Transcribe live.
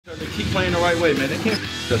They keep playing the right way, man. They can't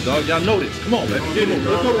us, dog. Y'all know this. Come on, man. Get in.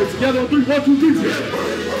 Let's go together on 3. 1, 2, 3.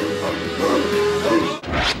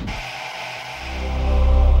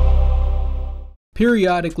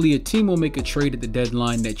 Periodically, a team will make a trade at the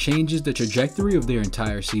deadline that changes the trajectory of their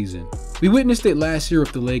entire season. We witnessed it last year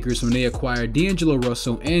with the Lakers when they acquired D'Angelo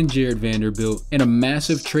Russell and Jared Vanderbilt in a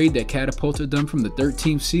massive trade that catapulted them from the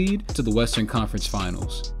 13th seed to the Western Conference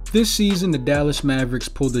Finals. This season, the Dallas Mavericks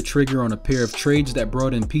pulled the trigger on a pair of trades that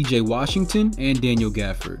brought in PJ Washington and Daniel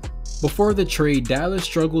Gafford. Before the trade, Dallas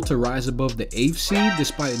struggled to rise above the 8th seed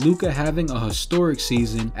despite Luka having a historic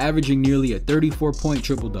season, averaging nearly a 34-point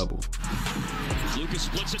triple-double. Luka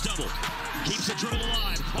splits a double, keeps the dribble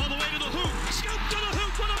alive, all the way to the hoop, scoop to the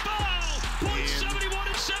hoop for the foul, points 71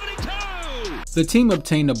 and 72! The team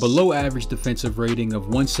obtained a below-average defensive rating of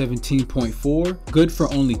 117.4, good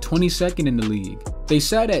for only 22nd in the league. They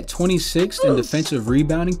sat at 26th in defensive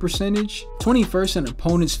rebounding percentage, 21st in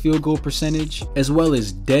opponent's field goal percentage, as well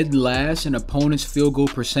as dead last in opponent's field goal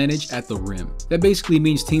percentage at the rim. That basically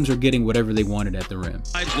means teams are getting whatever they wanted at the rim.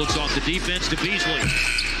 Looks off the defense to Beasley.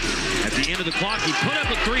 At the end of the clock, he put up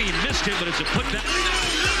a three, he missed it, but it's a putback.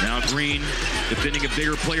 Now Green defending a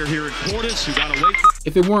bigger player here in Portis, who got away.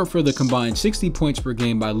 If it weren't for the combined 60 points per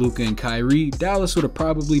game by Luka and Kyrie, Dallas would have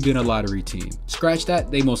probably been a lottery team. Scratch that,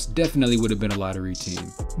 they most definitely would have been a lottery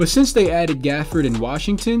team. But since they added Gafford and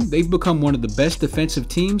Washington, they've become one of the best defensive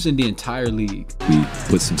teams in the entire league. We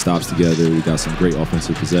put some stops together, we got some great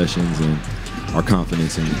offensive possessions, and our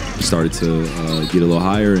confidence started to get a little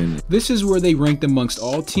higher. And this is where they ranked amongst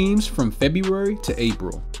all teams from February to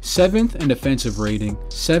April. 7th in defensive rating,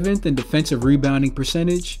 7th in defensive rebounding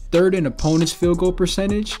percentage, 3rd in opponent's field goal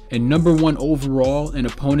percentage, and number 1 overall in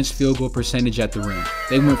opponent's field goal percentage at the rim.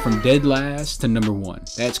 They went from dead last to number 1.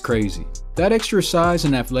 That's crazy. That extra size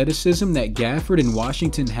and athleticism that Gafford and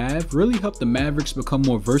Washington have really helped the Mavericks become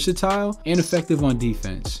more versatile and effective on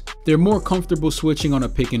defense. They're more comfortable switching on a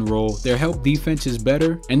pick and roll, their help defense is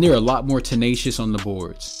better, and they're a lot more tenacious on the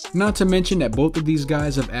boards. Not to mention that both of these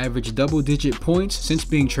guys have averaged double-digit points since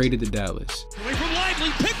being traded to Dallas. Away from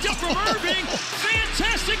Lively, picked up from Irving,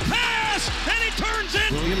 fantastic pass, and he turns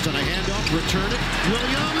it. Williams on a handoff, return it,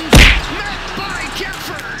 Williams, met by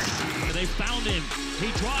Gafford. They found him,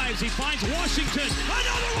 he drives, he finds Washington,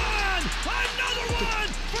 another one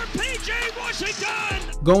for PJ Washington!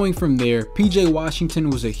 Going from there, PJ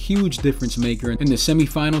Washington was a huge difference maker in the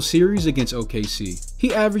semifinal series against OKC.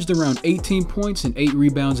 He averaged around 18 points and 8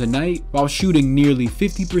 rebounds a night while shooting nearly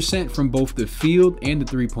 50% from both the field and the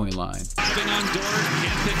three-point line. On Dort,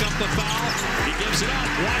 can't pick up the foul, he gives it up,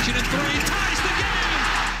 Washington 3, ties the game!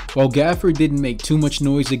 While Gafford didn't make too much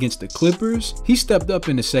noise against the Clippers, he stepped up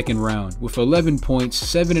in the second round with 11 points,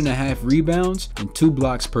 7.5 rebounds, and 2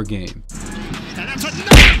 blocks per game. And that's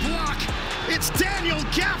another block! It's Daniel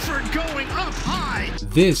Gafford going up high!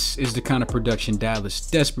 This is the kind of production Dallas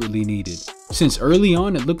desperately needed. Since early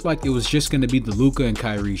on, it looked like it was just going to be the Luka and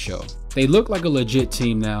Kyrie show. They look like a legit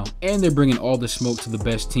team now, and they're bringing all the smoke to the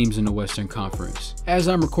best teams in the Western Conference. As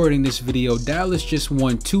I'm recording this video, Dallas just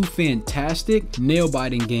won 2 fantastic,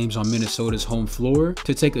 nail-biting games on Minnesota's home floor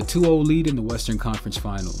to take a 2-0 lead in the Western Conference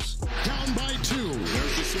Finals. Down by 2.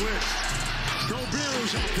 There's the switch.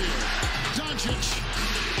 Gobert's out there. Doncic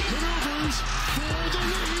maneuvers for the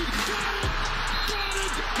lead. Got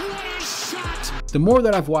it! What a shot! The more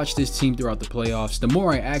that I've watched this team throughout the playoffs, the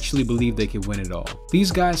more I actually believe they can win it all.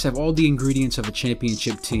 These guys have all the ingredients of a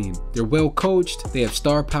championship team. They're well coached, they have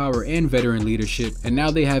star power and veteran leadership, and now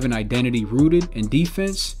they have an identity rooted in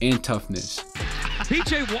defense and toughness.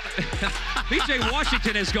 PJ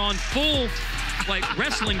Washington has gone full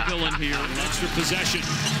wrestling villain here. Extra possession.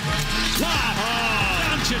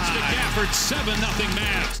 Doncic to Gafford, 7-0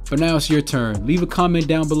 Mavs. But now it's your turn. Leave a comment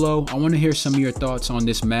down below. I want to hear some of your thoughts on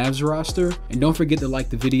this Mavs roster. And don't forget to like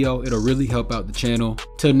the video. It'll really help out the channel.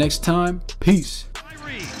 Till next time, peace.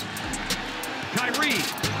 Kyrie.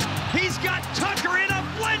 He's got Tucker in a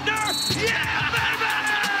blender. Yeah, baby!